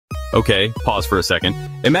Okay, pause for a second.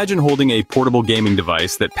 Imagine holding a portable gaming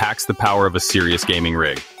device that packs the power of a serious gaming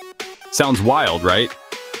rig. Sounds wild, right?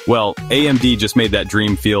 Well, AMD just made that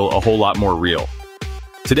dream feel a whole lot more real.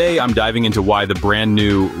 Today, I'm diving into why the brand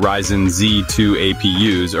new Ryzen Z2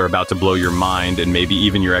 APUs are about to blow your mind and maybe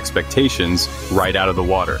even your expectations right out of the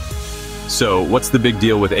water. So, what's the big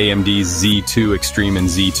deal with AMD's Z2 Extreme and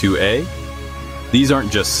Z2 A? These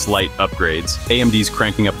aren't just slight upgrades. AMD's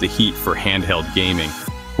cranking up the heat for handheld gaming.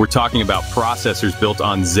 We're talking about processors built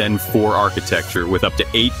on Zen 4 architecture with up to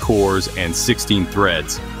 8 cores and 16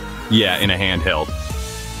 threads. Yeah, in a handheld.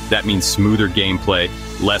 That means smoother gameplay,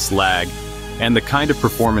 less lag, and the kind of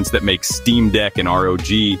performance that makes Steam Deck and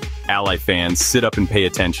ROG Ally fans sit up and pay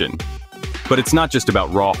attention. But it's not just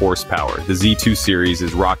about raw horsepower. The Z2 series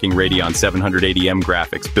is rocking Radeon 780M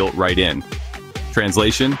graphics built right in.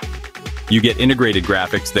 Translation? You get integrated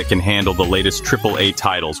graphics that can handle the latest AAA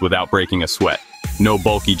titles without breaking a sweat. No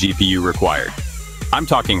bulky GPU required. I'm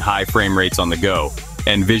talking high frame rates on the go,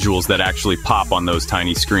 and visuals that actually pop on those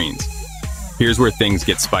tiny screens. Here's where things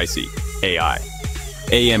get spicy. AI.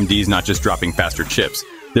 AMD's not just dropping faster chips,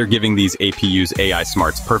 they're giving these APUs AI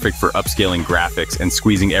smarts perfect for upscaling graphics and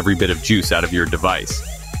squeezing every bit of juice out of your device.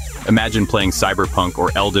 Imagine playing Cyberpunk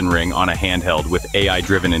or Elden Ring on a handheld with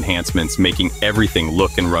AI-driven enhancements making everything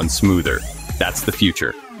look and run smoother. That's the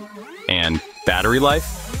future. And battery life?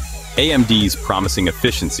 AMD's promising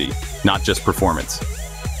efficiency, not just performance.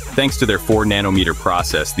 Thanks to their 4nm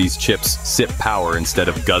process, these chips sip power instead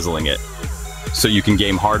of guzzling it. So you can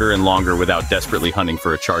game harder and longer without desperately hunting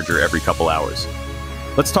for a charger every couple hours.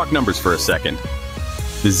 Let's talk numbers for a second.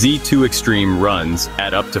 The Z2 Extreme runs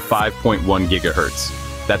at up to 5.1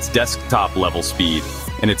 GHz. That's desktop level speed,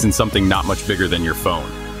 and it's in something not much bigger than your phone.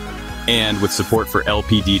 And with support for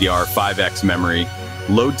LPDDR5X memory,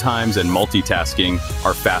 load times and multitasking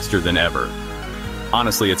are faster than ever.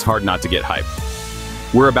 Honestly, it's hard not to get hyped.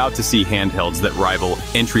 We're about to see handhelds that rival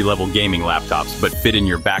entry-level gaming laptops but fit in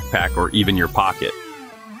your backpack or even your pocket.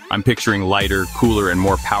 I'm picturing lighter, cooler, and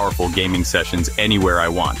more powerful gaming sessions anywhere I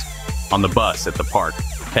want. On the bus, at the park,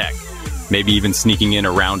 heck, maybe even sneaking in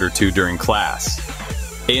a round or two during class.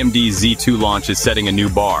 AMD's Z2 launch is setting a new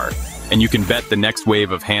bar, and you can bet the next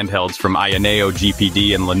wave of handhelds from Ioneo,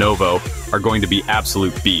 GPD, and Lenovo are going to be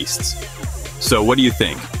absolute beasts. So what do you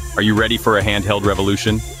think? Are you ready for a handheld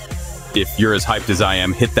revolution? If you're as hyped as I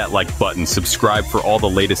am, hit that like button, subscribe for all the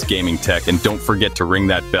latest gaming tech, and don't forget to ring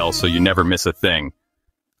that bell so you never miss a thing.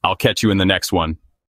 I'll catch you in the next one.